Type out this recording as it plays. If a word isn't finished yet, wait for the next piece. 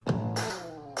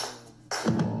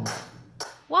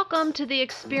Welcome to the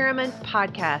Experiment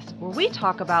Podcast, where we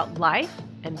talk about life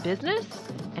and business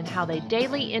and how they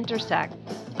daily intersect.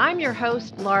 I'm your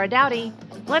host, Laura Dowdy.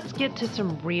 Let's get to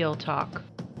some real talk.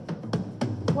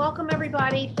 Welcome,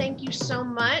 everybody. Thank you so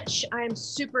much. I'm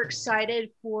super excited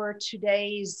for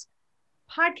today's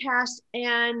podcast,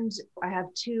 and I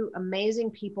have two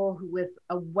amazing people with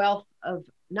a wealth of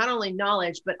not only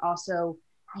knowledge, but also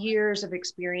years of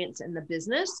experience in the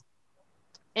business.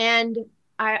 And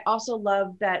I also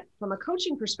love that from a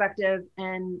coaching perspective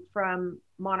and from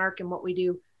Monarch and what we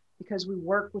do, because we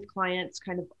work with clients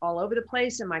kind of all over the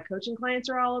place and my coaching clients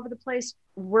are all over the place.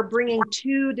 We're bringing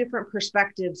two different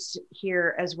perspectives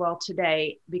here as well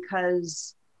today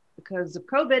because of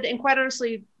COVID. And quite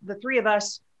honestly, the three of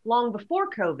us long before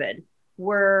COVID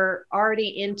were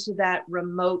already into that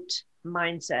remote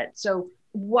mindset. So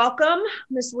welcome,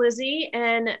 Miss Lizzie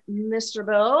and Mr.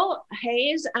 Bill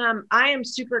Hayes. I am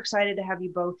super excited to have you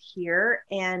both here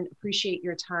and appreciate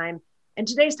your time. And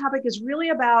today's topic is really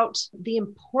about the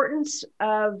importance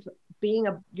of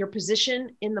your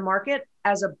position in the market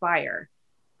as a buyer.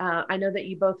 I know that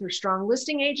you both are strong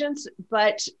listing agents,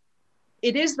 but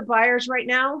it is the buyers right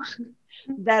now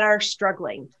that are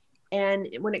struggling. And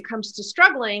when it comes to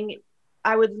struggling,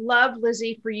 I would love,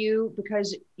 Lizzie, for you,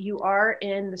 because you are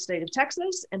in the state of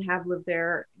Texas and have lived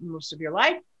there most of your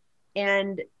life,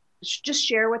 and just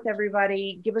share with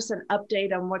everybody, give us an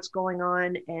update on what's going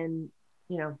on, and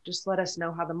just let us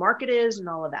know how the market is and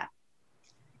all of that.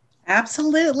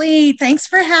 Absolutely. Thanks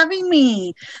for having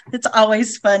me. It's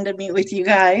always fun to meet with you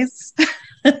guys.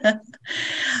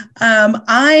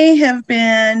 I have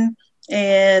been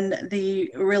in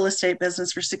the real estate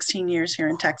business for 16 years here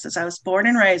in Texas. I was born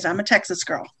and raised. I'm a Texas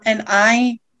girl. And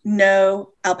I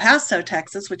know El Paso,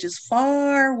 Texas, which is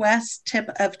far west tip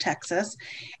of Texas,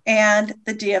 and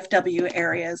the DFW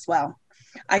area as well.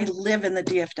 I live in the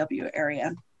DFW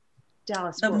area.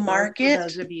 Dallas, the Fort market, Worth, for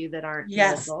those of you that aren't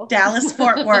local. Dallas,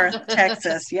 Fort Worth,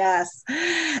 Texas, yes.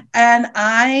 And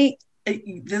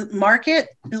the market,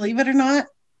 believe it or not,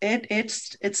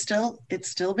 it's still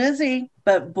busy,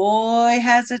 but boy,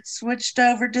 has it switched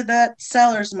over to the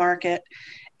seller's market.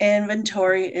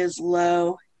 Inventory is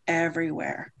low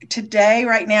everywhere. Today,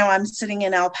 right now, I'm sitting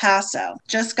in El Paso.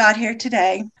 Just got here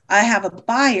today. I have a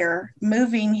buyer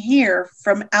moving here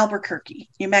from Albuquerque,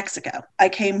 New Mexico. I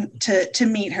came to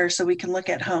meet her so we can look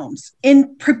at homes.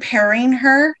 In preparing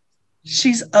her,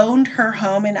 she's owned her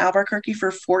home in Albuquerque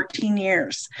for 14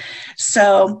 years.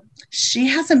 So she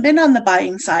hasn't been on the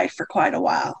buying side for quite a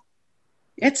while.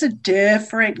 It's a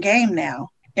different game now.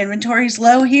 Inventory's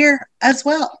low here as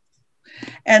well.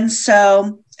 And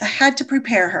so I had to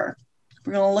prepare her.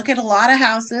 We're going to look at a lot of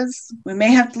houses. We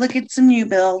may have to look at some new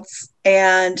builds.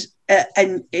 And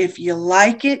if you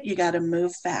like it, you got to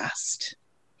move fast.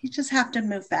 You just have to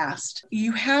move fast.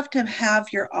 You have to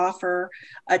have your offer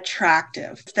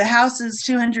attractive. If the house is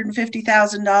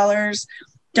 $250,000,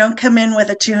 don't come in with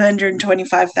a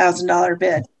 $225,000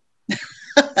 bid.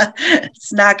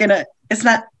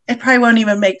 It probably won't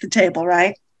even make the table,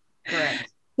 right? Correct.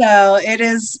 So it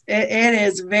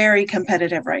is very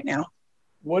competitive right now.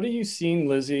 What are you seeing,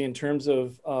 Lizzie, in terms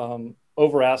of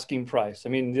over asking price? I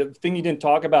mean, the thing you didn't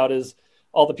talk about is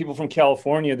all the people from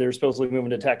California, they're supposedly moving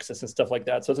to Texas and stuff like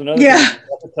that. So it's another thing you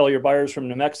have to tell your buyers from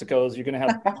New Mexico is you're going to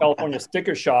have California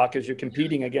sticker shock as you're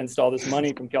competing against all this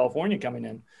money from California coming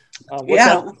in. What's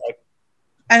that look like?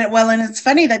 And it's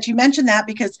funny that you mentioned that,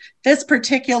 because this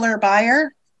particular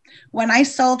buyer, when I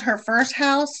sold her first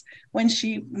house, when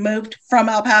she moved from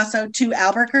El Paso to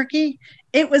Albuquerque,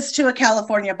 it was to a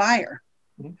California buyer.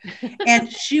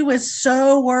 And she was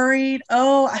so worried.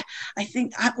 I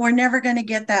think we're never going to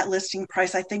get that listing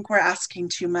price. I think we're asking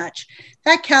too much.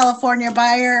 That California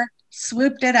buyer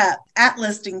swooped it up at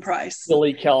listing price.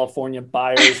 Silly California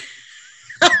buyers.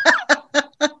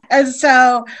 And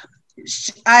so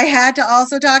I had to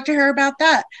also talk to her about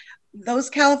that.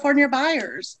 Those California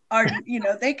buyers are,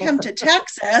 they come to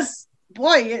Texas.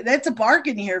 Boy, that's a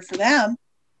bargain here for them.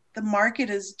 The market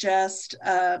is just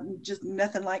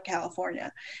nothing like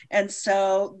California. And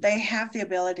so they have the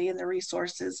ability and the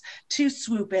resources to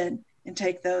swoop in and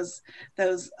take those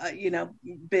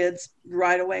bids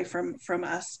right away from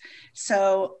us.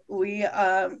 So we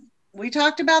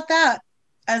talked about that,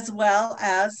 as well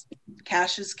as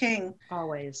cash is king.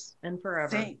 Always and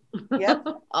forever. Yep.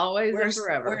 Always and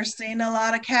forever. We're seeing a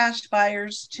lot of cash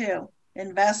buyers too.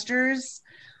 Investors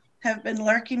have been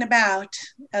lurking about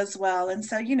as well. And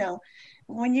so,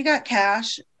 when you got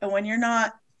cash and when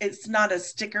it's not a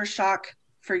sticker shock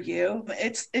for you,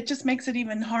 it just makes it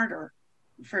even harder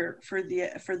for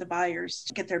the buyers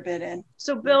to get their bid in.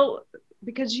 So Bill,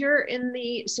 because you're in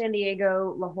the San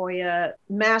Diego, La Jolla,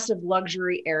 massive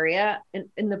luxury area,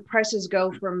 and the prices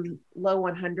go from low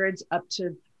 100s up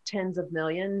to tens of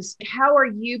millions. How are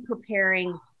you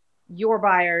preparing your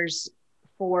buyers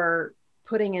for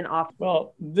putting in offers?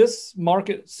 Well, this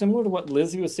market, similar to what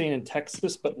Lizzie was saying in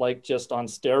Texas, but like just on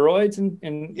steroids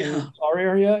in our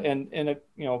area and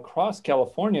across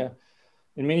California,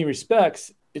 in many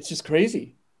respects, it's just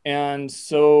crazy. And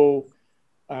so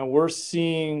we're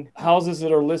seeing houses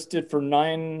that are listed for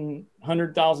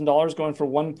 $900,000 going for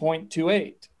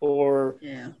 1.28, or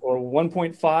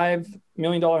 $1.5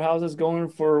 million houses going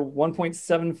for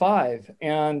 1.75.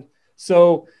 And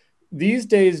so these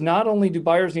days, not only do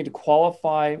buyers need to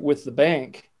qualify with the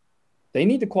bank, they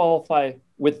need to qualify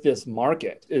with this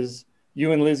market. As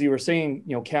you and Lizzie were saying,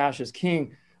 cash is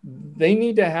king. They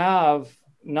need to have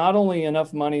not only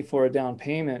enough money for a down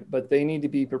payment, but they need to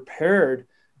be prepared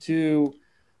to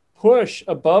push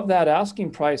above that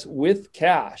asking price with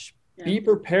cash. Yeah. Be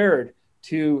prepared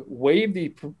to waive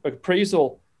the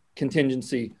appraisal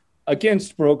contingency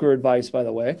against broker advice, by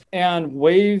the way, and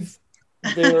waive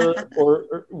their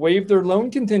waive their loan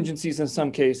contingencies in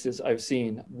some cases. I've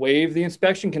seen waive the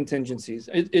inspection contingencies.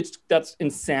 That's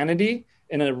insanity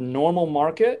in a normal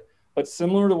market, but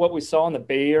similar to what we saw in the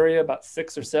Bay Area about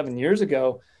 6 or 7 years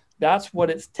ago, that's what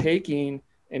it's taking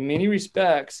in many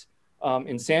respects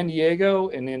in San Diego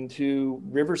and into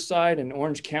Riverside and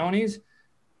Orange counties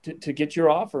to get your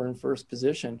offer in first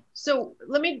position. So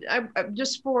let me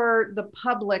just for the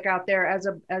public out there, as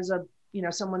a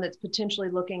someone that's potentially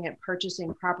looking at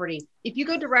purchasing property, if you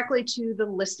go directly to the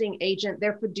listing agent,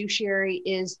 their fiduciary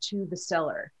is to the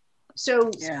seller. So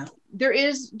there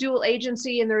is dual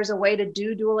agency, and there is a way to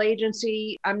do dual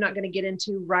agency. I'm not going to get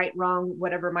into right, wrong,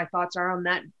 whatever my thoughts are on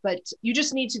that, but you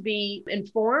just need to be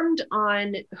informed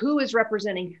on who is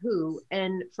representing who.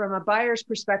 And from a buyer's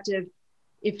perspective,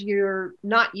 if you're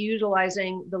not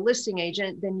utilizing the listing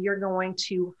agent, then you're going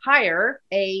to hire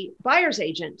a buyer's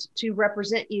agent to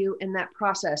represent you in that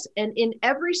process. And in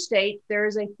every state, there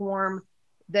is a form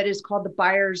that is called the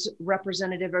Buyer's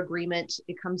Representative Agreement.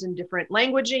 It comes in different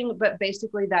languaging, but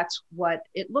basically that's what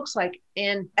it looks like.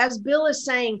 And as Bill is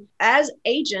saying, as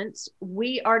agents,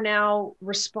 we are now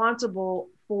responsible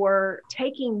for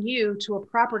taking you to a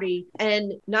property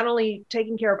and not only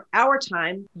taking care of our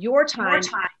time, your time.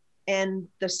 And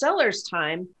the seller's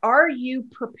time. Are you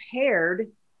prepared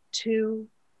to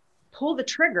pull the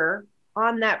trigger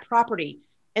on that property?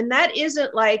 And that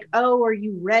isn't like, oh, are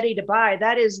you ready to buy?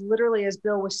 That is literally, as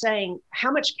Bill was saying,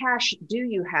 how much cash do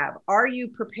you have? Are you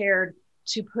prepared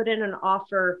to put in an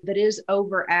offer that is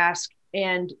over ask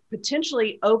and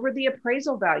potentially over the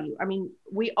appraisal value? I mean,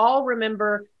 we all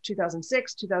remember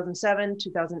 2006, 2007,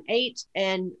 2008,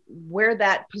 and where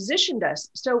that positioned us.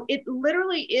 So it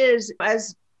literally is,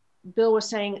 as Bill was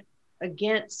saying,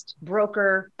 against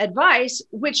broker advice,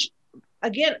 which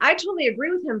again, I totally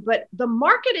agree with him, but the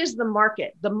market is the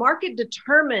market. The market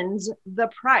determines the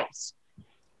price.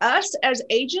 Us as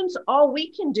agents, all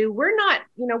we can do, we're not,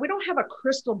 we don't have a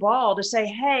crystal ball to say,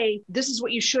 hey, this is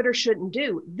what you should or shouldn't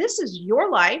do. This is your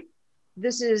life.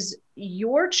 This is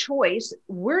your choice.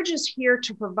 We're just here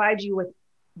to provide you with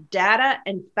data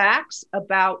and facts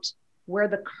about where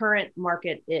the current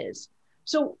market is.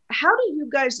 So how do you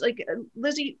guys, like,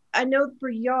 Lizzie, I know for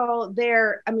y'all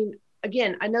there, I mean,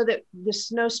 again, I know that the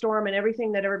snowstorm and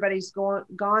everything that everybody's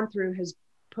gone through has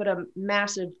put a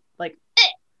massive, like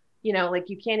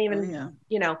you can't even,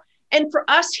 and for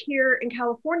us here in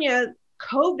California,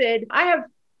 COVID, I have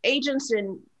agents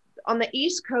on the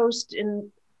East Coast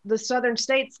in the southern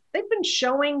states. They've been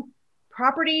showing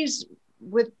properties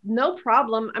with no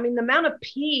problem. I mean, the amount of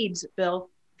PEDs,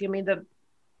 Bill, give me the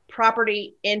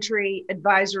property entry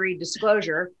advisory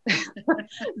disclosure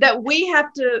that we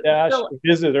have to dash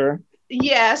visitor.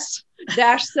 Yes.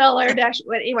 Dash seller dash.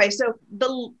 But anyway, so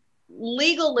the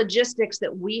legal logistics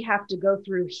that we have to go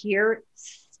through here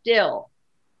still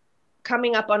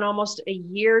coming up on almost a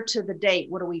year to the date.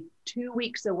 What are we, 2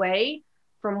 weeks away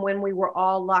from when we were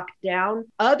all locked down?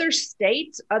 Other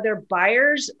states, other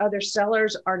buyers, other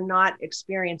sellers are not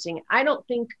experiencing. I don't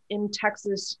think in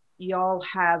Texas, y'all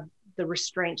have the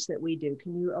restraints that we do.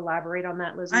 Can you elaborate on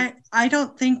that, Lizzie? I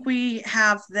don't think we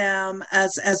have them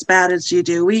as bad as you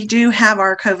do. We do have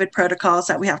our COVID protocols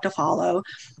that we have to follow.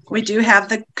 We do have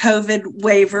the COVID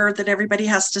waiver that everybody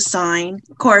has to sign.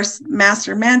 Of course, masks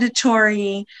are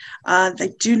mandatory.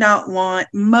 They do not want,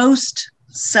 most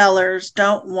sellers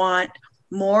don't want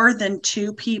more than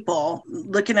 2 people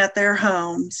looking at their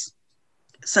homes.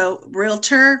 So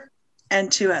realtor and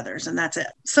 2 others, and that's it.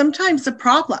 Sometimes the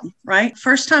problem, right?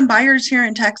 First-time buyers here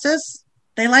in Texas,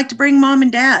 they like to bring mom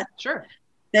and dad. Sure.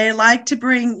 They like to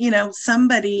bring,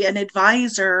 somebody, an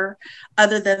advisor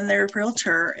other than their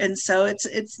realtor. And so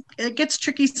it gets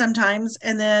tricky sometimes.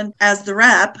 And then as the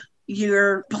rep,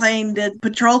 you're playing the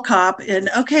patrol cop and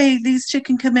okay, these two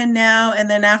can come in now. And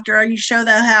then after you show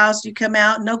the house, you come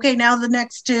out and okay, now the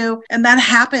next two. And that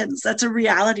happens. That's a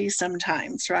reality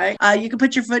sometimes, right? You can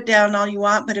put your foot down all you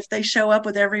want, but if they show up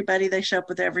with everybody, they show up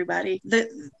with everybody.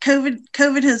 The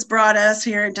COVID has brought us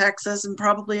here in Texas and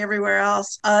probably everywhere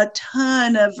else a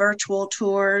ton of virtual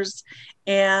tours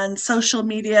and social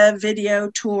media video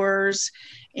tours.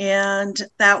 And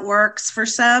that works for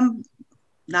some,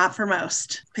 not for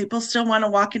most. People still want to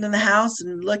walk into the house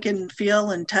and look and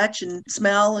feel and touch and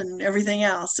smell and everything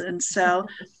else. And so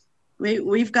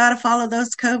we've got to follow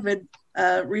those COVID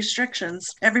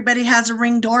restrictions. Everybody has a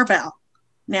Ring doorbell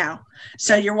now.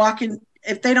 So you're walking,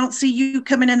 if they don't see you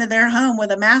coming into their home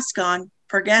with a mask on,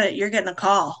 forget it. You're getting a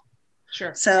call.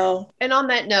 Sure. So, and on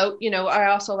that note, I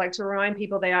also like to remind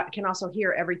people they can also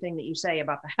hear everything that you say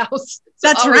about the house. So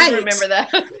that's right. Remember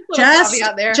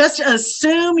that. Just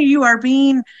assume you are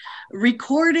being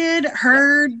recorded,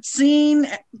 heard, seen,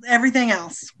 everything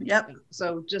else. Yep.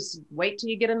 So just wait till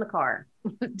you get in the car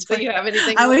until you have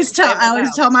anything. I always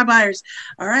tell my buyers,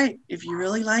 all right, if you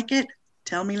really like it,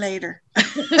 tell me later.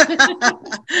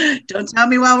 Don't tell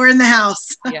me while we're in the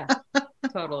house. Yeah,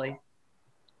 totally.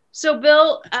 So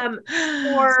Bill,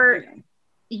 for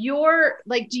your,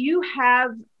 do you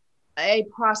have a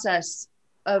process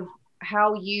of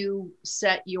how you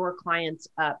set your clients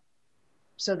up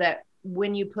so that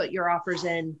when you put your offers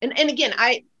in, and again,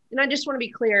 I just want to be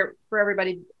clear for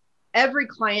everybody, every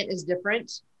client is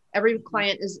different. Every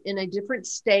client is in a different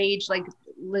stage. Like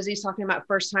Lizzie's talking about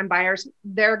first time buyers,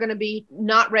 they're going to be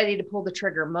not ready to pull the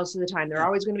trigger most of the time. They're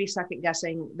always going to be second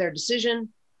guessing their decision.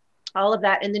 All of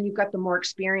that. And then you've got the more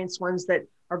experienced ones that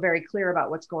are very clear about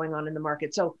what's going on in the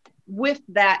market. So with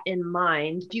that in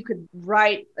mind, if you could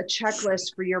write a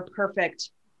checklist for your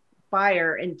perfect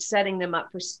buyer and setting them up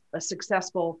for a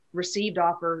successful received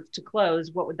offer to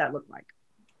close, what would that look like?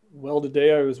 Well,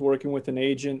 today I was working with an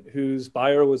agent whose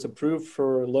buyer was approved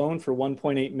for a loan for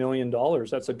 $1.8 million.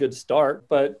 That's a good start.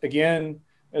 But again,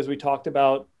 as we talked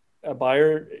about, a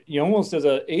buyer, you almost as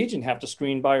an agent have to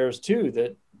screen buyers too,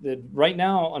 that right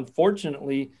now,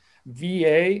 unfortunately,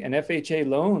 VA and FHA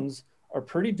loans are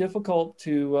pretty difficult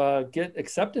to get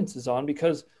acceptances on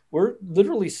because we're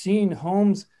literally seeing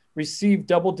homes receive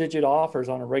double-digit offers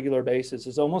on a regular basis.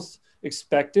 It's almost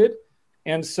expected.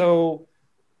 And so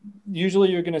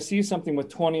usually you're going to see something with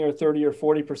 20 or 30 or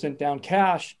 40% down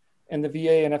cash, and the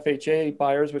VA and FHA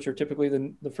buyers, which are typically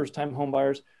the first-time home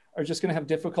buyers, are just going to have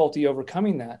difficulty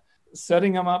overcoming that.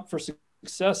 Setting them up for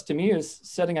success to me is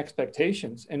setting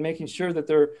expectations and making sure that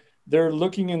they're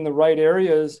looking in the right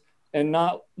areas and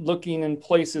not looking in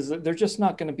places that they're just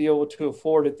not going to be able to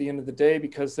afford at the end of the day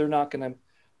because they're not going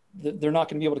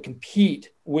to be able to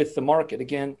compete with the market.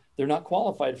 Again, they're not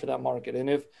qualified for that market. And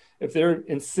if they're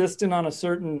insistent on a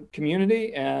certain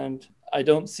community and I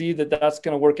don't see that that's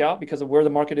going to work out because of where the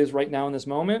market is right now in this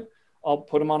moment, I'll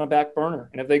put them on a back burner.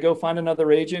 And if they go find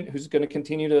another agent who's going to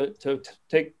continue to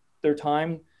take their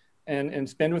time and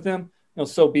spend with them,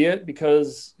 so be it,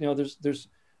 because there's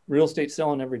real estate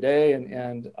selling every day,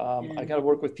 and I got to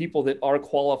work with people that are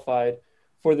qualified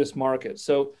for this market.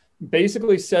 So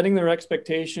basically setting their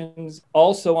expectations.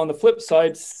 Also on the flip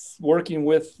side, working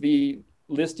with the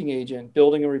listing agent,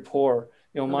 building a rapport.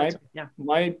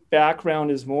 My background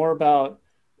is more about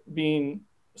being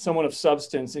someone of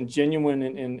substance and genuine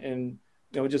and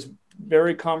just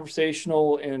very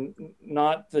conversational and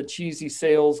not the cheesy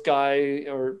sales guy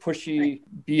or pushy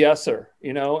BSer,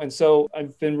 And so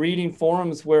I've been reading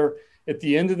forums where at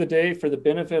the end of the day, for the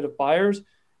benefit of buyers,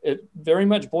 it very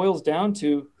much boils down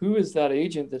to who is that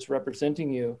agent that's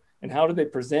representing you and how do they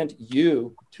present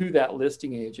you to that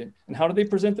listing agent and how do they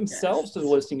present themselves to the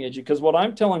listing agent? Because what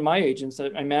I'm telling my agents,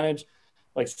 that I manage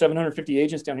like 750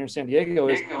 agents down here in San Diego,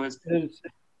 is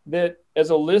that as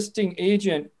a listing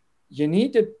agent, you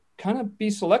need to kind of be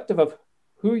selective of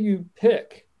who you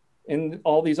pick in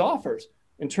all these offers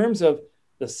in terms of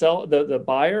the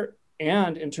buyer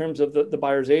and in terms of the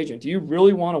buyer's agent. Do you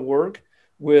really want to work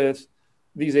with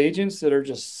these agents that are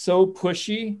just so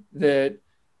pushy that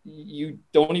you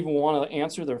don't even want to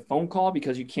answer their phone call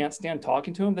because you can't stand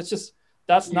talking to them?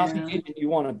 That's not the agent you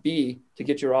want to be to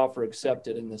get your offer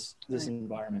accepted in this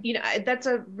environment. That's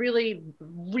a really,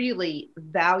 really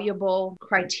valuable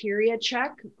criteria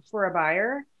check for a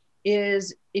buyer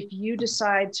is if you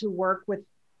decide to work with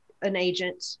an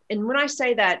agent. And when I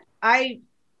say that, I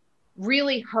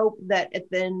really hope that at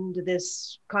the end of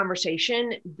this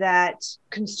conversation that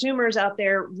consumers out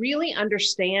there really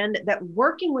understand that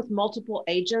working with multiple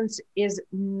agents is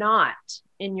not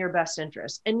in your best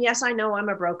interest. And yes, I know I'm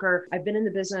a broker. I've been in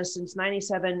the business since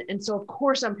 97. And so of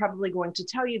course I'm probably going to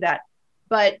tell you that,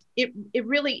 but it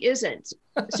really isn't.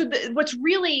 So what's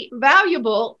really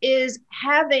valuable is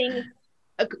having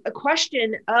a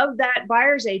question of that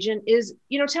buyer's agent is,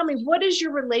 tell me, what is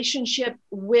your relationship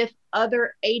with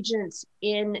other agents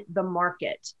in the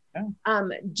market? Yeah.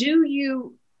 And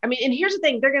here's the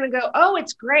thing, they're going to go, oh,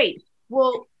 it's great.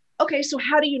 Well, okay, so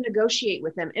how do you negotiate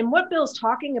with them? And what Bill's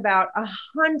talking about,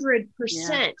 100%.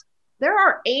 Yeah. There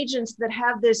are agents that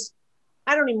have this,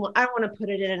 I don't want to put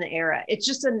it in an era. It's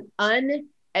just an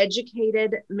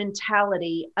uneducated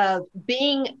mentality of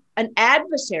being an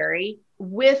adversary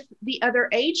with the other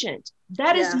agent.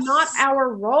 That is not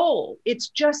our role. It's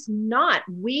just not.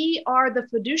 We are the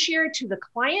fiduciary to the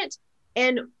client,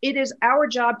 and it is our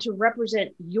job to represent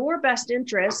your best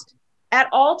interest at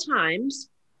all times.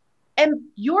 And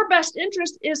your best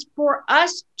interest is for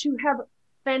us to have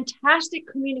fantastic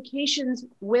communications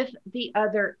with the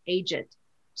other agent.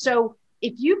 So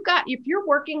if you're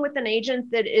working with an agent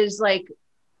that is like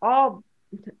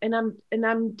and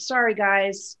I'm sorry,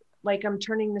 guys, like I'm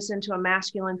turning this into a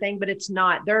masculine thing, but it's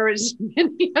not. There is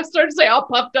many, I started to say all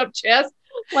puffed up chest,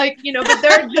 but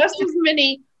there are just as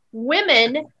many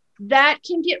women that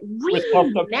can get really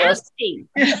nasty.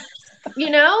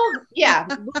 Yeah,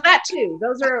 that too.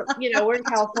 Those are, we're in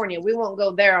California. We won't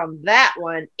go there on that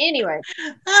one. Anyway,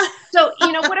 so,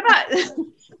 what about,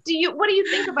 what do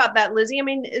you think about that, Lizzie? I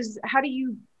mean,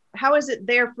 how is it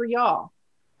there for y'all?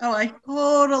 Oh, I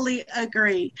totally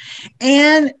agree.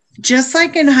 And just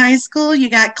like in high school, you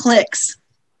got cliques.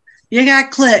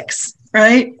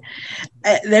 Right?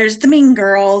 There's the mean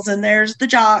girls, and there's the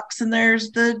jocks, and there's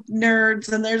the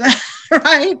nerds, and there's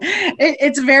right.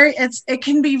 It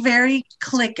can be very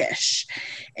cliquish,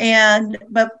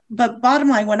 but bottom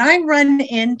line, when I run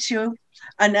into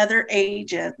another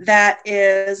agent that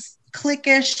is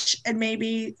cliquish and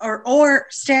maybe or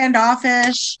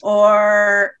standoffish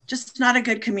or just not a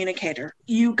good communicator,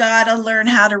 you got to learn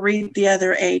how to read the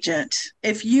other agent.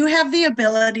 If you have the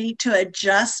ability to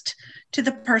adjust to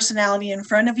the personality in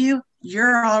front of you,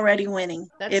 you're already winning.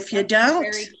 If you don't,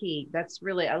 very key. That's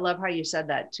really, I love how you said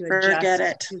that, to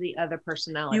adjust to the other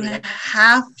personality. You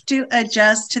have to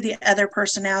adjust to the other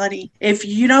personality. If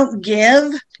you don't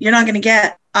give, you're not going to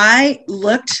get. I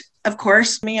went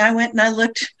and I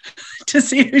looked to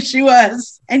see who she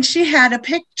was. And she had a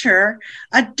picture,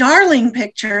 a darling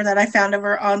picture that I found of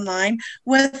her online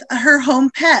with her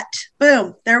home pet.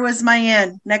 Boom, there was my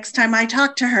in. Next time I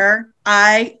talked to her,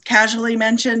 I casually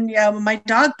mentioned, my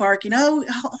dog bark,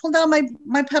 hold on,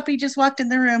 my puppy just walked in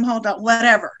the room, hold on,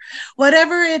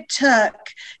 whatever it took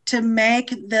to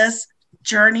make this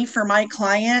journey for my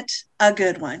client a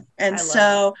good one. And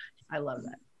I love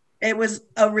that. It was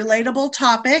a relatable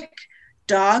topic.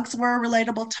 Dogs were a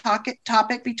relatable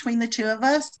topic between the two of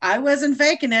us. I wasn't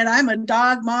faking it. I'm a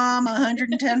dog mom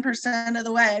 110% of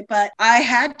the way, but I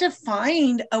had to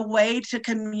find a way to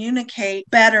communicate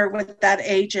better with that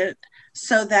agent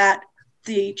so that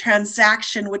the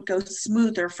transaction would go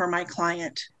smoother for my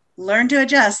client. Learn to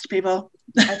adjust, people.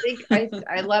 I think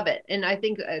I love it. And I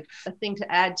think a thing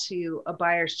to add to a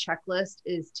buyer's checklist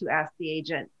is to ask the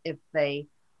agent if they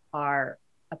are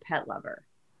a pet lover.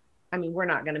 I mean, we're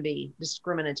not going to be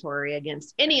discriminatory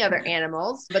against any other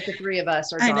animals, but the three of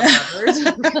us are dog lovers.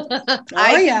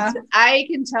 I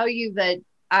can tell you that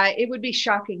it would be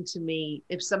shocking to me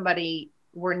if somebody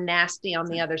were nasty on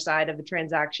the other side of the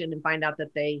transaction and find out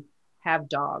that they have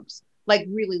dogs, like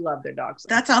really love their dogs.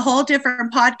 That's a whole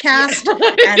different podcast.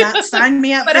 And sign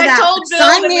me up for that.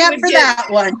 Sign me up for that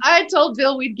one. I told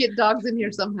Bill we'd get dogs in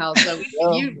here somehow. So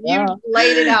you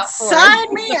laid it out for us.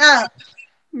 Sign me up.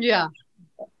 Yeah.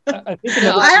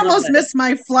 I almost missed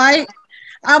my flight.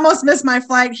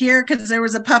 Here because there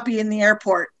was a puppy in the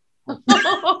airport.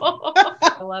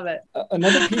 I love it.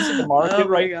 Another piece of the market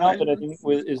now that I think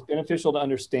is beneficial to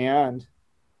understand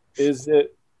is that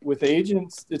with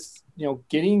agents, it's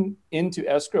getting into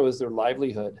escrow is their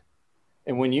livelihood,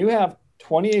 and when you have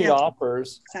 28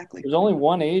 offers, there's only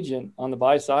one agent on the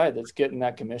buy side that's getting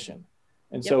that commission.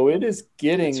 And so it is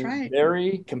getting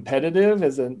very competitive,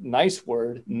 is a nice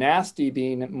word, nasty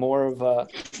being more of a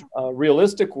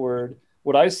realistic word.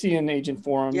 What I see in agent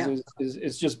forums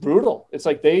is just brutal. It's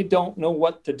like they don't know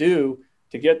what to do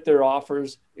to get their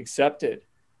offers accepted.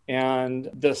 And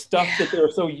the stuff that they're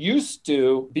so used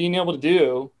to being able to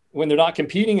do when they're not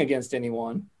competing against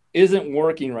anyone, isn't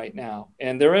working right now,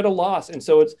 and they're at a loss. And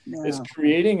so it's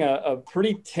creating a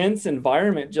pretty tense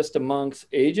environment just amongst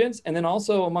agents, and then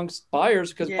also amongst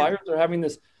buyers, because buyers are having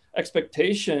this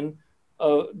expectation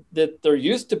that they're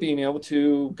used to being able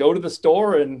to go to the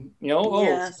store and,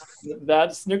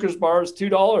 that Snickers bar is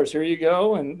 $2. Here you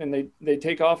go. And they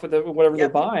take off with whatever they're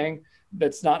buying.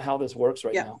 That's not how this works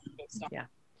right now. Yeah.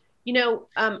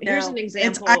 Here's an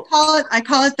example. I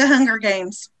call it the Hunger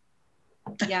Games.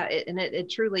 Yeah, it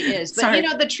truly is.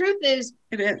 But the truth is,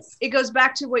 it goes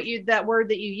back to that word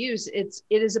that you use. It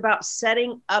is about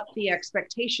setting up the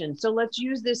expectation. So let's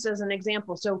use this as an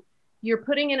example. So you're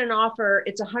putting in an offer,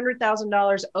 it's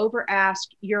 $100,000 over ask.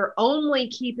 You're only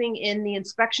keeping in the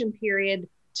inspection period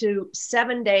to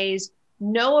 7 days,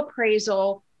 no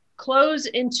appraisal, close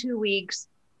in 2 weeks,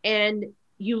 and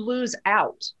you lose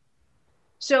out.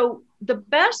 So the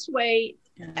best way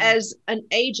as an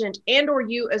agent and or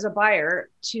you as a buyer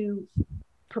to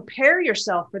prepare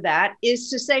yourself for that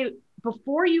is to say,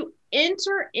 before you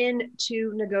enter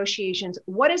into negotiations,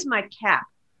 what is my cap?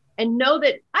 And know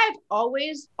that I've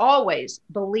always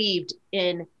believed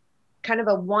in kind of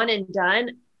a one and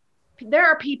done. There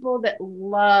are people that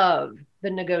love the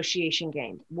negotiation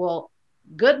game. Well,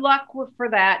 good luck for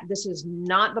that. This is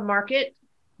not the market.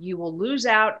 You will lose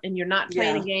out, and you're not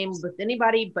playing a game with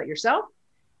anybody but yourself.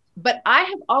 But I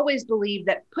have always believed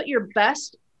that put your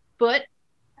best foot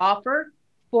offer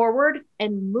forward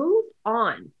and move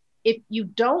on. If you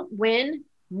don't win,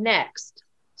 next.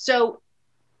 So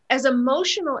as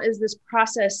emotional as this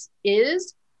process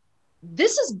is,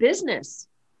 this is business.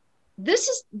 This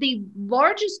is the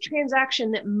largest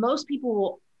transaction that most people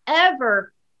will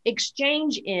ever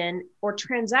exchange in or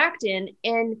transact in.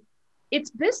 And it's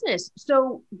business.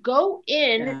 So go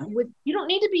in with, you don't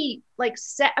need to be like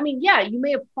set. I mean, you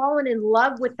may have fallen in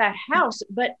love with that house,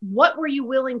 but what were you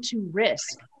willing to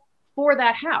risk for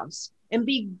that house? And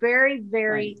be very,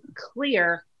 very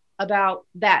clear about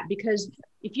that. Because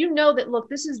if you know that, look,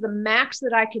 this is the max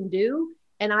that I can do,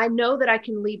 and I know that I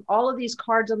can leave all of these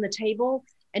cards on the table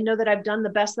and know that I've done the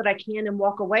best that I can and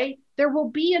walk away, there will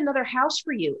be another house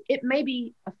for you. It may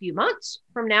be a few months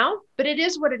from now, but it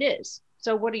is what it is.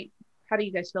 So how do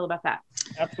you guys feel about that?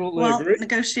 Absolutely agree.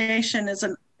 Negotiation is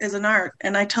an art,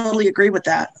 and I totally agree with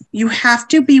that. You have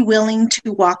to be willing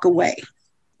to walk away.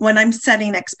 When I'm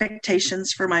setting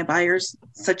expectations for my buyers,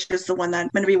 such as the one that I'm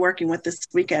going to be working with this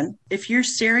weekend, if you're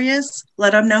serious,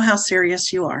 let them know how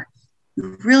serious you are.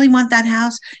 You really want that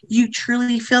house? You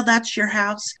truly feel that's your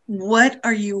house? What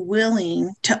are you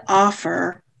willing to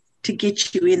offer to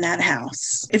get you in that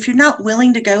house? If you're not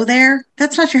willing to go there,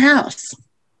 that's not your house.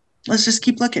 Let's just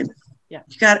keep looking. Yeah.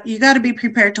 You got to be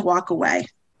prepared to walk away.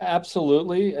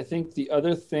 Absolutely. I think the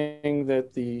other thing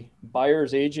that the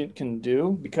buyer's agent can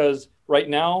do, because right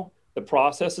now the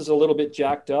process is a little bit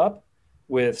jacked up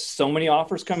with so many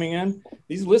offers coming in,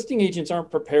 these listing agents aren't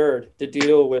prepared to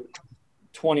deal with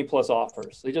 20 plus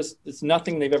offers. It's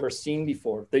nothing they've ever seen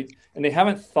before. They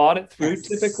haven't thought it through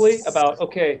typically about,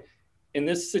 okay, in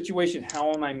this situation,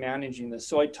 how am I managing this?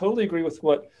 So I totally agree with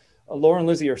what Laura and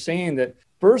Lizzie are saying, that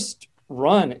first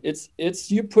run,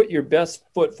 it's you put your best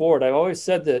foot forward. I've always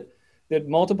said that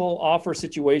multiple offer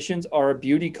situations are a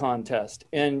beauty contest,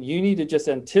 and you need to just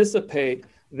anticipate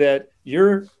that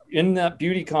you're in that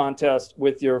beauty contest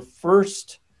with your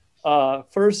first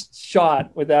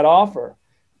shot with that offer.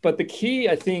 But the key,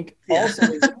 I think, also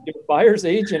is your buyer's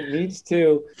agent needs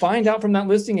to find out from that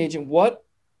listing agent, what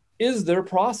is their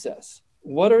process?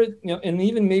 What are, and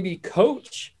even maybe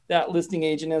coach that listing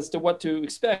agent as to what to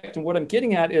expect. And what I'm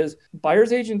getting at is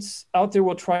buyer's agents out there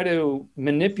will try to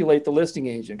manipulate the listing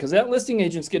agent, because that listing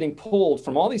agent's getting pulled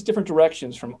from all these different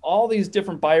directions, from all these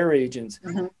different buyer agents.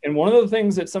 Mm-hmm. And one of the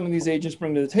things that some of these agents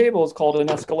bring to the table is called an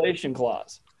escalation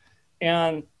clause.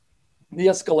 And the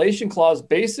escalation clause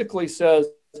basically says,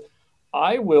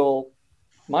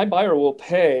 my buyer will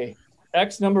pay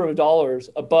X number of dollars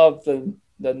above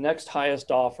the next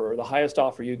highest offer, or the highest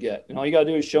offer you get. And all you got to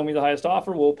do is show me the highest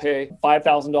offer. We'll pay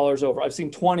 $5,000 over. I've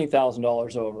seen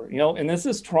 $20,000 over, and this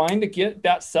is trying to get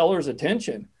that seller's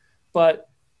attention. But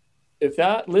if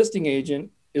that listing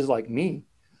agent is like me,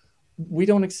 we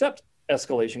don't accept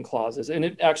escalation clauses. And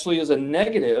it actually is a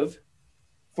negative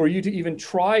for you to even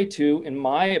try to, in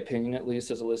my opinion, at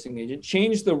least as a listing agent,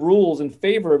 change the rules in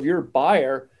favor of your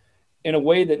buyer in a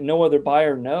way that no other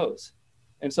buyer knows.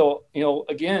 And so,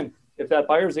 again, if that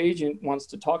buyer's agent wants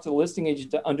to talk to the listing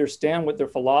agent to understand what their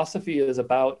philosophy is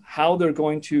about how they're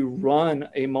going to run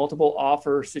a multiple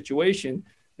offer situation,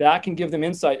 that can give them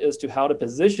insight as to how to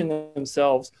position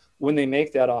themselves when they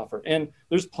make that offer. And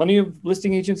there's plenty of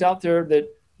listing agents out there that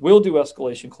will do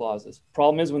escalation clauses.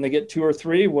 Problem is when they get 2 or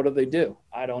 3, what do?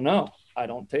 I don't know. I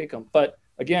don't take them. But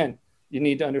again, you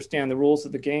need to understand the rules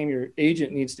of the game. Your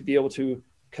agent needs to be able to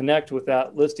connect with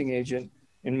that listing agent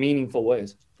in meaningful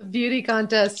ways. The beauty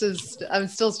contest I'm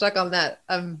still stuck on that.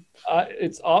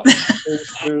 There's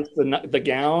the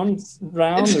gowns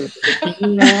round, there's the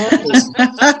bikini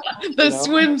round, the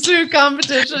swimsuit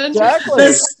competition. Exactly.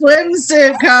 The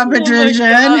swimsuit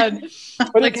competition.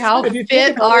 But like, how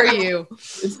fit are you?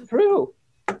 It's true.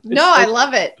 I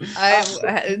love it.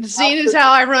 Seeing as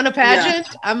how I run a pageant,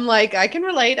 I'm like, I can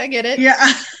relate. I get it.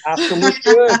 Yeah. Absolutely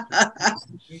good.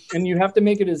 And you have to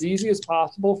make it as easy as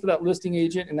possible for that listing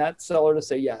agent and that seller to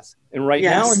say yes. And right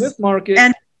now in this market,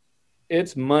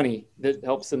 it's money that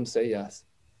helps them say yes.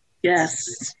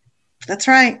 Yes, that's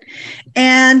right.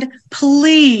 And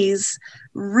please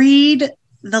read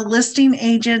the listing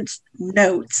agent's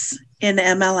notes in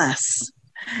MLS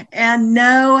and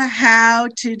know how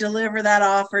to deliver that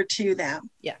offer to them.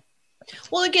 Yeah.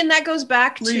 Well, again, that goes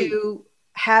back to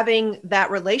having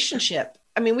that relationship.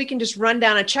 I mean, we can just run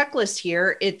down a checklist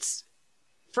here. It's,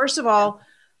 first of all,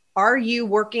 are you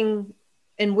working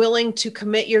and willing to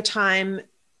commit your time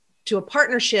to a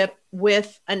partnership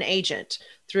with an agent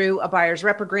through a buyer's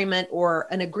rep agreement or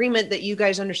an agreement that you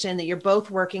guys understand that you're both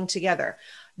working together?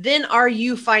 Then are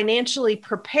you financially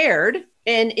prepared?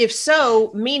 And if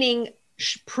so, meaning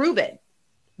prove it,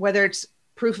 whether it's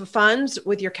proof of funds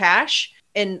with your cash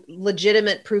and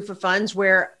legitimate proof of funds,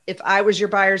 where if I was your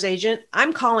buyer's agent,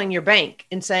 I'm calling your bank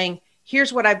and saying,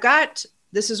 here's what I've got.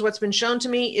 This is what's been shown to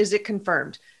me. Is it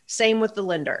confirmed? Same with the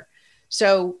lender.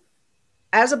 So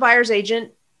as a buyer's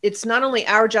agent, it's not only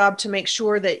our job to make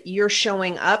sure that you're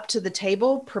showing up to the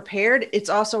table prepared, it's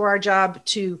also our job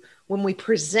to, when we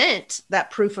present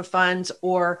that proof of funds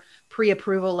or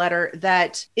pre-approval letter,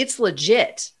 that it's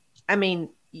legit. I mean,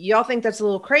 y'all think that's a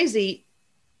little crazy,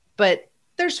 but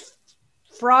there's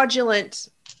fraudulent,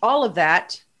 all of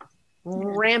that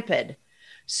rampant.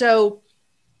 So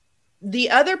the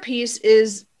other piece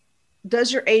is,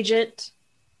 does your agent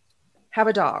have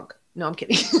a dog? No, I'm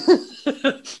kidding.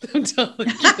 I'm totally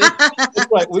kidding.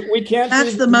 Right. We can't.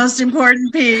 That's the most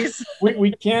important piece.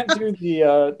 We can't do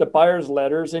the buyer's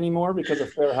letters anymore because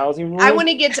of fair housing rules. I want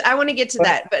to get to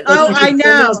that. But I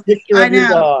know. I know.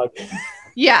 Dog.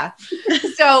 Yeah.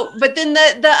 So, but then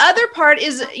the other part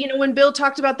is, when Bill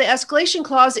talked about the escalation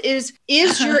clause, is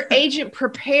your agent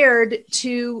prepared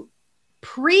to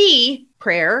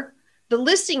pre-prayer the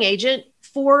listing agent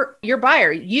for your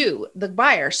buyer, you, the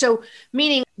buyer? So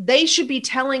meaning they should be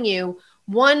telling you,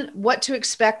 one, what to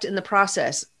expect in the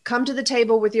process. Come to the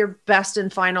table with your best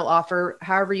and final offer,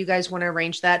 however you guys want to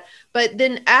arrange that. But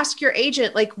then ask your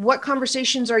agent, like, what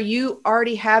conversations are you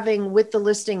already having with the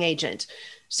listing agent?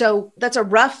 So that's a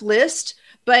rough list,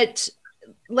 but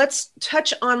let's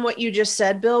touch on what you just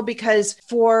said, Bill, because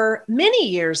for many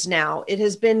years now, it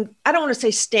has been, I don't want to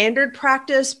say standard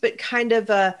practice, but kind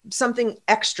of something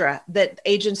extra that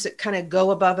agents that kind of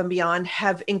go above and beyond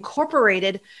have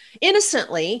incorporated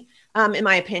innocently, in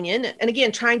my opinion. And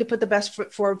again, trying to put the best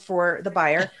foot forward for the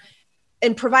buyer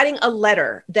and providing a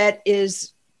letter that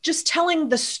is just telling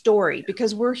the story,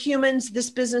 because we're humans.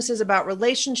 This business is about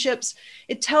relationships.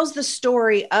 It tells the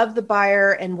story of the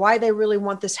buyer and why they really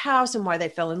want this house and why they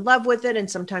fell in love with it. And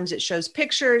sometimes it shows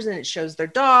pictures and it shows their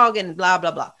dog and blah,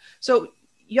 blah, blah. So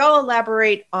y'all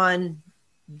elaborate on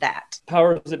that.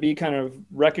 Powers that be kind of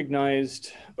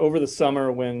recognized over the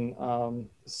summer when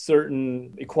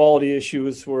certain equality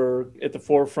issues were at the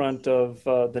forefront of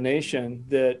the nation,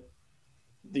 that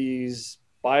these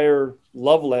buyer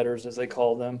love letters, as they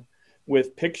call them,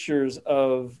 with pictures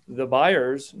of the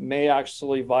buyers may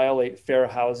actually violate fair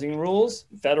housing rules,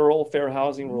 federal fair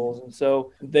housing rules. And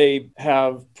so they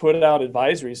have put out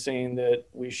advisories saying that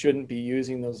we shouldn't be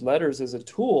using those letters as a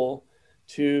tool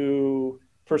to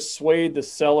persuade the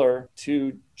seller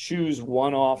to choose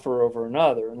one offer over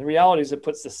another. And the reality is it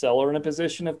puts the seller in a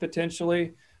position of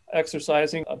potentially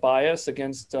exercising a bias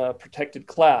against a protected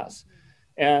class.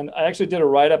 And I actually did a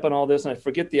write-up on all this, and I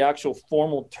forget the actual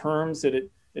formal terms that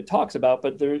it talks about,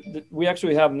 but we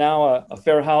actually have now a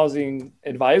fair housing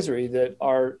advisory that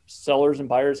our sellers and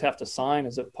buyers have to sign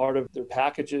as a part of their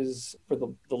packages for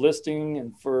the listing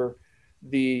and for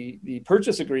the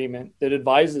purchase agreement, that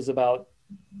advises about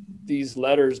these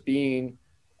letters being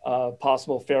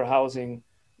possible fair housing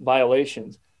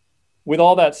violations. With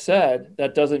all that said,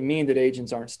 that doesn't mean that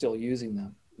agents aren't still using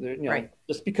them. Right.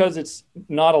 Just because it's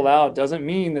not allowed doesn't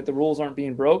mean that the rules aren't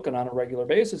being broken on a regular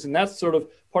basis. And that's sort of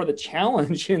part of the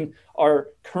challenge in our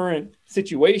current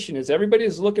situation, is everybody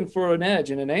is looking for an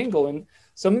edge and an angle. And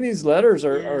some of these letters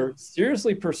are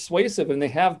seriously persuasive, and they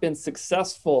have been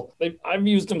successful. I've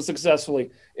used them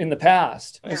successfully in the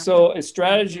past. And so a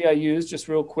strategy I use, just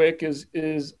real quick, is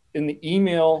in the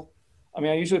email. I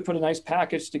mean, I usually put a nice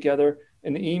package together.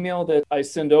 In the email that I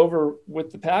send over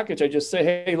with the package, I just say,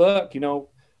 hey, look,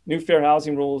 new fair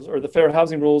housing rules, or the fair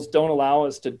housing rules don't allow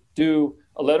us to do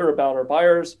a letter about our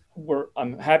buyers.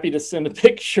 I'm happy to send a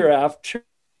picture after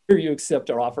you accept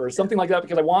our offer, or something like that,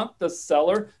 because I want the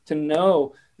seller to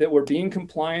know that we're being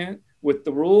compliant with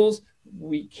the rules.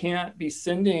 We can't be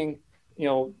sending,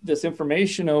 this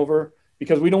information over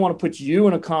because we don't want to put you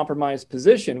in a compromised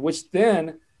position, which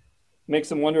then makes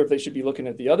them wonder if they should be looking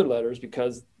at the other letters,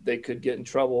 because they could get in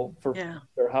trouble for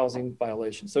their housing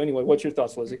violation. So anyway, what's your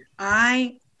thoughts, Lizzie?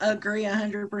 I agree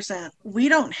 100%. We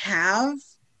don't have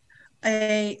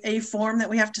a form that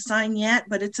we have to sign yet,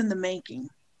 but it's in the making.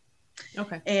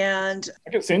 Okay. And I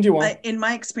can send you one. In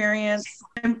my experience,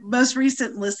 most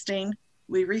recent listing,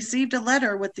 we received a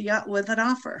letter with an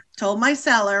offer. Told my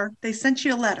seller, they sent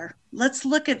you a letter. Let's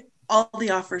look at all the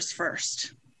offers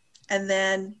first and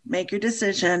then make your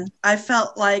decision. I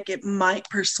felt like it might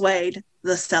persuade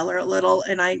the seller a little,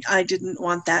 and I didn't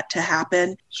want that to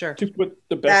happen. Sure. To put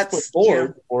the best foot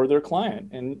forward for their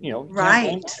client. And,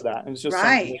 right. That. And it's just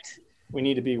right. something we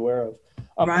need to be aware of.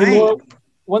 Right. Hey, Laura,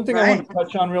 one thing I want to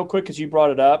touch on real quick, because you brought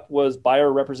it up, was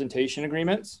buyer representation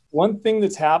agreements. One thing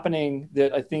that's happening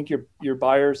that I think your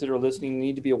buyers that are listening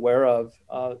need to be aware of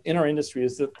in our industry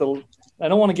is that I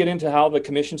don't want to get into how the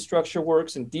commission structure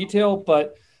works in detail,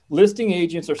 but listing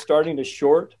agents are starting to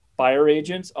short buyer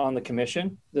agents on the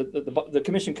commission. The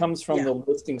commission comes from the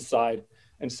listing side.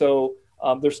 And so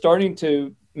they're starting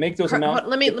to make those amounts.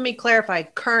 Let me clarify.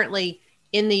 Currently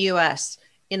in the US,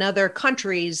 in other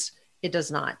countries, it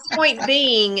does not. Point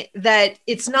being that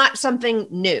it's not something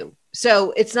new.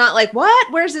 So it's not like,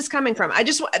 what? Where's this coming from?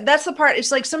 That's the part.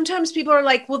 It's like, sometimes people are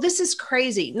like, well, this is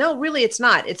crazy. No, really, it's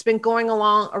not. It's been going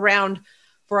around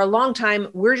for a long time.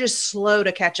 We're just slow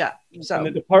to catch up. So and the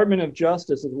Department of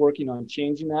Justice is working on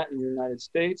changing that in the United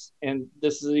States. And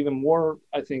this is even more,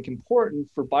 I think, important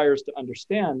for buyers to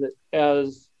understand, that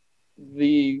as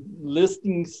the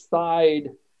listing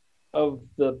side of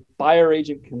the buyer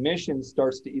agent commission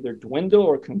starts to either dwindle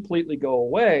or completely go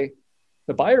away,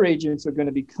 the buyer agents are going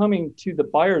to be coming to the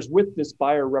buyers with this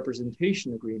buyer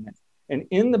representation agreement. And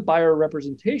in the buyer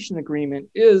representation agreement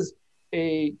is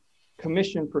a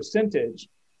commission percentage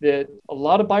that a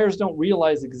lot of buyers don't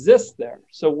realize exists there.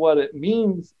 So what it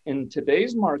means in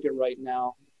today's market right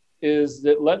now is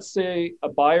that, let's say a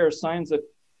buyer signs a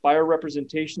buyer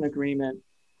representation agreement,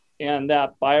 and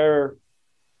that buyer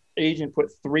agent put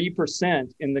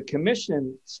 3% in the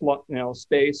commission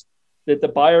space, that the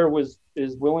buyer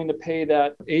is willing to pay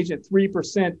that agent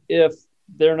 3% if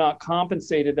they're not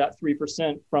compensated that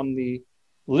 3% from the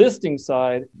listing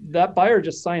side. That buyer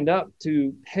just signed up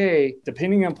to pay,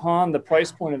 depending upon the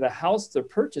price point of the house they're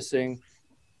purchasing,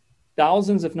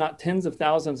 thousands, if not tens of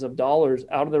thousands of dollars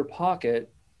out of their pocket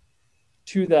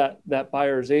to that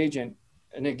buyer's agent.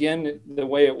 And again, the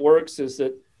way it works is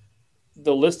that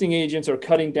the listing agents are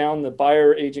cutting down the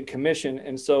buyer agent commission.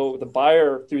 And so the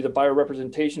buyer, through the buyer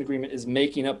representation agreement, is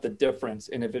making up the difference.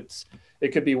 And if it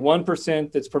could be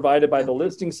 1% that's provided by the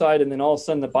listing side, and then all of a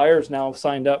sudden the buyer's now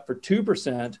signed up for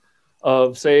 2%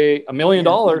 of, say, $1 million,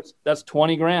 that's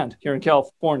 $20,000 here in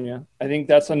California. I think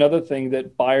that's another thing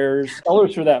that buyers,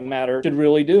 sellers for that matter, should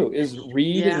really do, is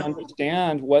read and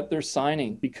understand what they're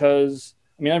signing. Because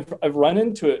I mean, I've run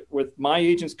into it with my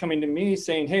agents coming to me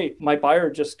saying, hey, my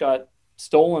buyer just got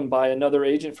stolen by another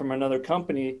agent from another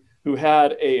company who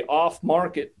had a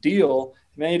off-market deal,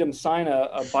 made them sign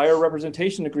a buyer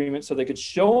representation agreement so they could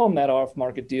show them that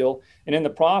off-market deal, and in the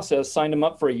process signed them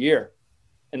up for a year.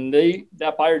 And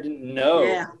that buyer didn't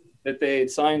know that they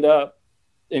had signed up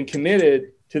and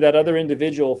committed to that other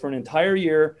individual for an entire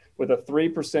year with a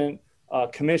 3%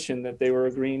 commission that they were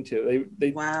agreeing to.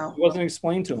 It wasn't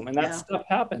explained to them, and that stuff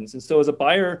happens. And so as a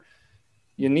buyer,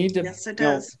 you need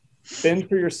to fend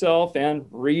for yourself and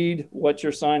read what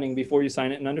you're signing before you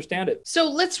sign it and understand it. So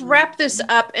let's wrap this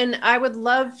up. And I would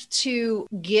love to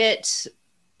get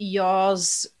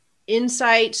y'all's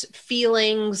insights,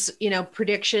 feelings,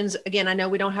 predictions. Again, I know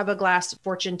we don't have a glass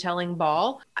fortune telling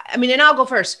ball. I mean, and I'll go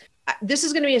first. This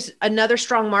is going to be another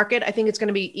strong market. I think it's going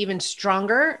to be even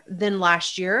stronger than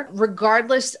last year,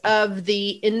 regardless of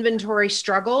the inventory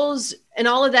struggles. And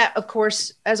all of that, of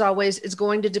course, as always, is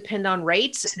going to depend on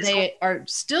rates. They are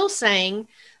still saying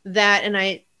that, and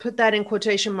I put that in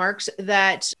quotation marks,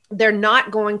 that they're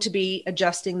not going to be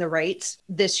adjusting the rates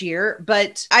this year.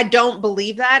 But I don't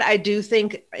believe that. I do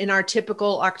think in our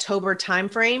typical October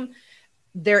timeframe,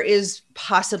 there is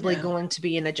possibly going to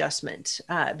be an adjustment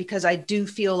because I do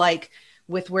feel like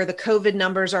with where the COVID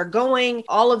numbers are going,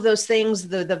 all of those things,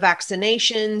 the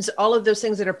vaccinations, all of those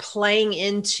things that are playing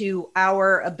into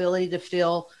our ability to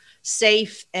feel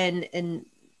safe and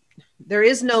there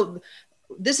is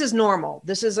this is normal.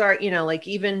 This is our, like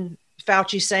even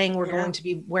Fauci saying we're going to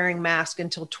be wearing masks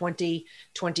until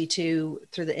 2022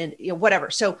 through the end, whatever.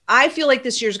 So I feel like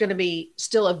this year is going to be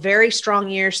still a very strong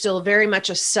year, still very much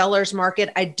a seller's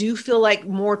market. I do feel like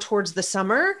more towards the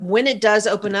summer, when it does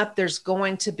open up, there's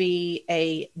going to be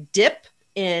a dip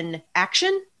in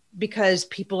action because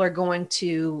people are going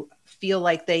to feel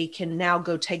like they can now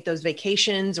go take those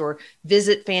vacations or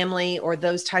visit family or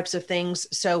those types of things.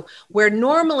 So where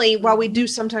normally, while we do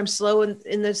sometimes slow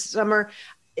in the summer,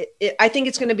 I think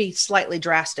it's going to be slightly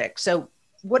drastic. So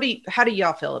how do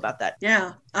y'all feel about that?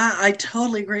 Yeah, I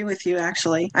totally agree with you,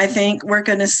 actually. I think we're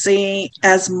going to see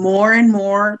as more and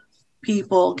more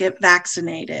people get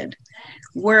vaccinated,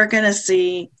 we're going to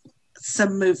see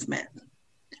some movement.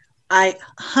 I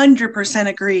 100%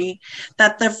 agree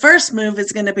that the first move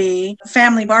is going to be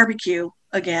family barbecue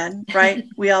again, right?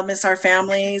 We all miss our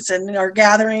families and our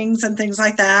gatherings and things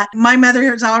like that. My mother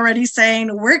is already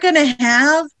saying we're going to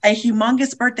have a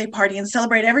humongous birthday party and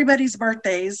celebrate everybody's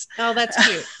birthdays. Oh, that's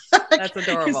cute. That's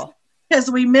adorable. Because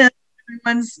we miss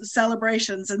everyone's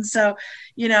celebrations. And so,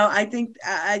 I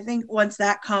think once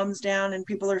that calms down and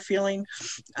people are feeling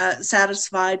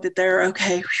satisfied that they're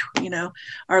okay,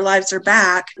 our lives are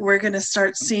back, we're going to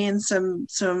start seeing some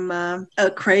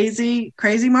a crazy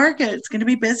market. It's going to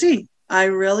be busy. I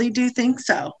really do think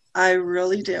so. I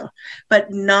really do.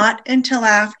 But not until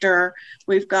after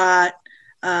we've got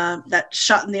that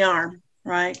shot in the arm,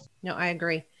 right? No, I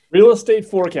agree. Real estate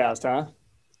forecast, huh?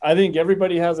 I think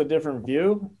everybody has a different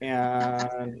view,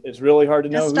 and it's really hard to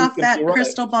know. Just off that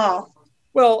crystal ball.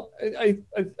 Well,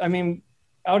 I mean,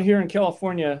 out here in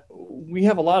California, we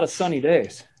have a lot of sunny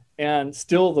days, and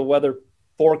still the weather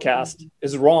forecast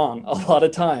is wrong a lot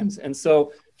of times. And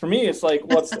so for me, it's like,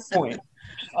 what's the point?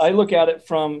 I look at it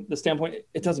from the standpoint,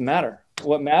 it doesn't matter.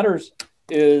 What matters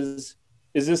is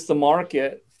this the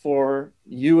market for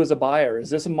you as a buyer? Is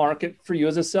this a market for you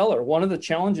as a seller? One of the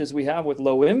challenges we have with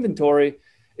low inventory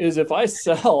is if I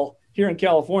sell here in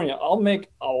California, I'll make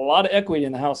a lot of equity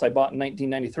in the house I bought in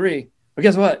 1993. But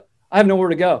guess what? I have nowhere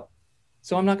to go.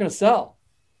 So I'm not going to sell.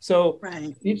 So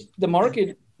the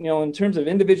market, in terms of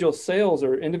individual sales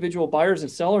or individual buyers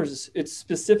and sellers, it's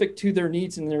specific to their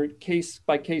needs and their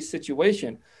case-by-case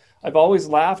situation. I've always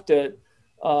laughed at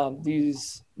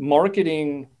these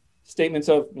marketing statements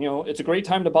of, it's a great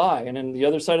time to buy. And then the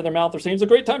other side of their mouth, they're saying it's a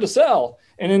great time to sell.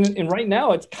 And right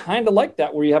now it's kind of like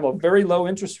that, where you have a very low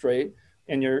interest rate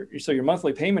and your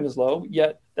monthly payment is low,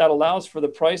 yet that allows for the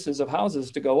prices of houses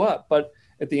to go up. But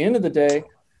at the end of the day,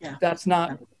 that's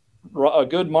not a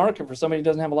good market for somebody who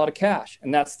doesn't have a lot of cash.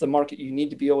 And that's the market you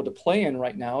need to be able to play in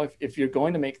right now if you're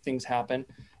going to make things happen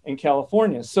in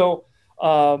California. So,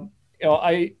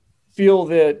 I feel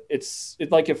that it's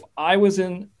like if I was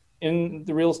in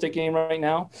the real estate game right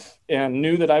now and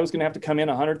knew that I was going to have to come in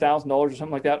 $100,000 or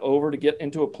something like that over to get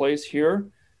into a place here,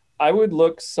 I would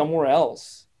look somewhere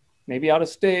else, maybe out of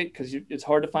state, because it's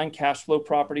hard to find cash flow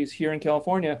properties here in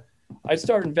California. I'd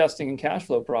start investing in cash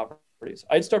flow properties.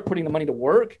 I'd start putting the money to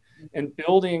work and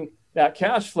building that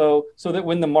cash flow so that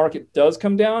when the market does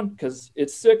come down, because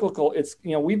it's cyclical,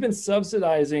 we've been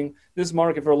subsidizing this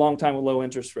market for a long time with low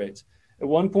interest rates. At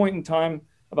one point in time,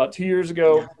 about 2 years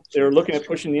ago, they were looking at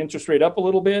pushing the interest rate up a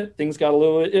little bit. Things got a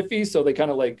little bit iffy, so they kind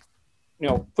of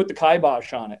put the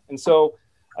kibosh on it. And so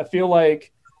I feel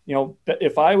like,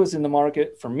 if I was in the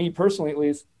market, for me personally at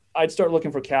least, I'd start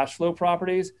looking for cash flow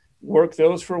properties, work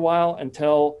those for a while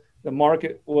until the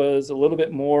market was a little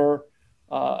bit more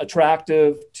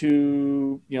attractive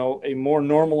to, a more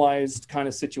normalized kind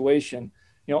of situation.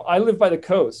 I live by the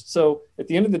coast. So at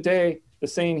the end of the day, the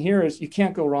saying here is you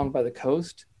can't go wrong by the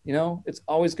coast. It's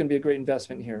always going to be a great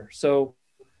investment here. So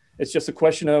it's just a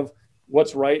question of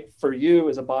what's right for you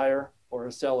as a buyer or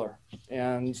a seller.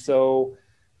 And so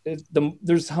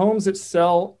there's homes that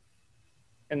sell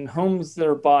and homes that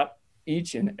are bought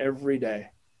each and every day.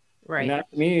 Right. And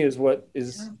that to me is what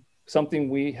is something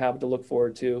we have to look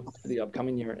forward to for the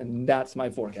upcoming year. And that's my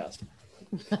forecast.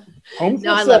 Homes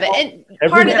I love it.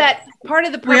 And part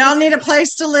of the purpose, we all need a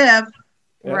place to live.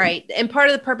 Right. And part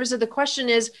of the purpose of the question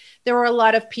is there were a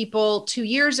lot of people 2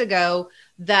 years ago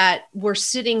that were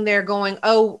sitting there going,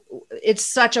 oh, it's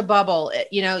such a bubble.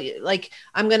 Like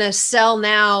I'm going to sell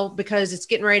now because it's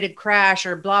getting ready to crash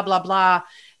or blah, blah, blah.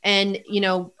 And,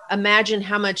 imagine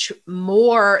how much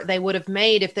more they would have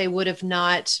made if they would have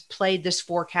not played this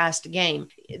forecast game.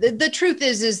 The truth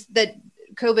is that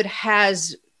COVID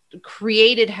has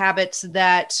created habits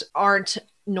that aren't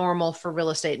normal for real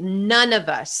estate. None of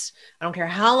us, I don't care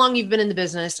how long you've been in the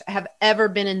business, have ever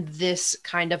been in this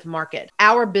kind of market.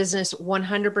 Our business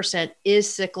 100%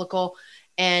 is cyclical,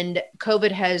 and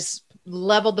COVID has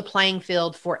leveled the playing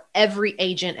field for every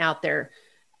agent out there.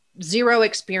 Zero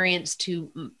experience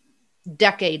to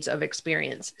decades of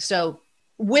experience. So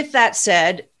with that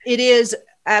said, it is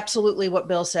absolutely what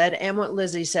Bill said and what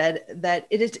Lizzie said, that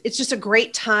it's just a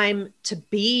great time to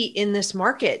be in this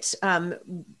market.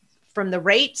 From the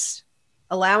rates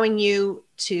allowing you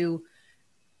to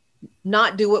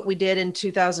not do what we did in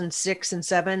 2006 and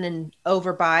 7 and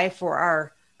overbuy for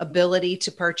our ability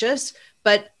to purchase,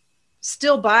 but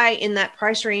still buy in that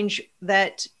price range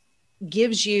that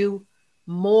gives you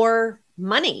more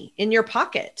money in your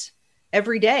pocket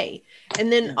every day. And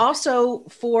then also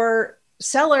for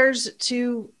sellers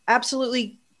to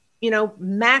absolutely,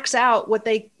 max out what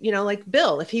they, like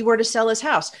Bill, if he were to sell his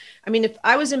house. I mean, if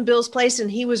I was in Bill's place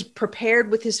and he was prepared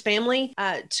with his family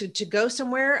to go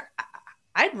somewhere,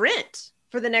 I'd rent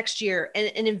for the next year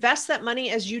and invest that money,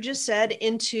 as you just said,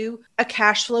 into a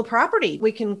cash flow property.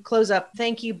 We can close up.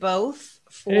 Thank you both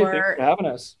for having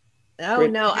us. Oh,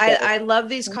 Great. no, I love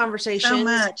these conversations. So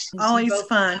much. Always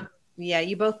fun. Yeah,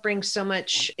 you both bring so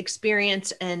much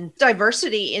experience and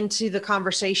diversity into the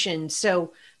conversation.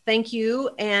 So thank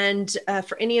you. And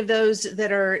for any of those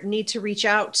that need to reach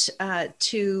out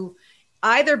to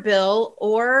either Bill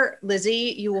or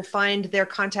Lizzie, you will find their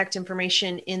contact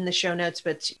information in the show notes.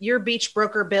 But you're Beach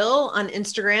Broker Bill on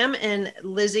Instagram, and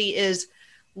Lizzie is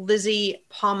Lizzie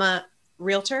Palma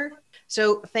Realtor.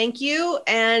 So thank you,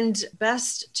 and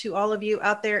best to all of you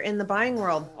out there in the buying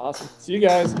world. Awesome. See you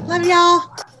guys. Love y'all.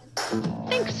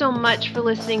 Thanks so much for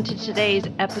listening to today's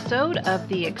episode of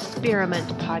the Experiment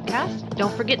Podcast.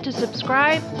 Don't forget to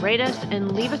subscribe, rate us,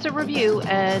 and leave us a review.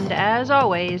 And as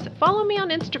always, follow me on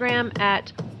Instagram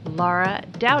at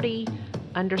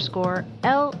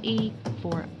LauraDowdy_LE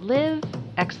for Live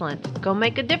Excellence. Go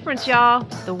make a difference, y'all.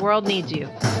 The world needs you.